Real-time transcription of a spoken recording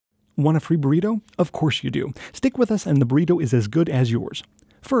Want a free burrito? Of course you do. Stick with us and the burrito is as good as yours.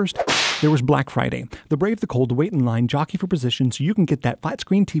 First, there was Black Friday. The brave the cold wait in line, jockey for position so you can get that flat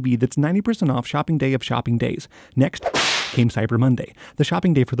screen TV that's 90% off shopping day of shopping days. Next came Cyber Monday, the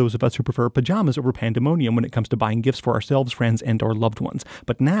shopping day for those of us who prefer pajamas over pandemonium when it comes to buying gifts for ourselves, friends, and or loved ones.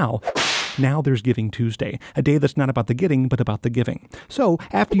 But now there's Giving Tuesday, a day that's not about the getting, but about the giving. So,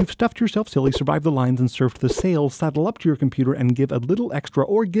 after you've stuffed yourself silly, survived the lines, and surfed the sales, saddle up to your computer and give a little extra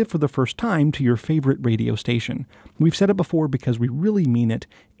or give for the first time to your favorite radio station. We've said it before because we really mean it.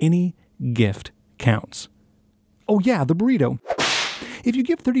 Any gift counts. Oh yeah, the burrito. If you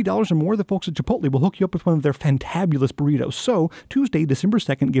give $30 or more, the folks at Chipotle will hook you up with one of their fantabulous burritos. So, Tuesday, December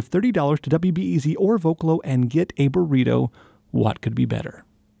 2nd, give $30 to WBEZ or Vocalo and get a burrito. What could be better?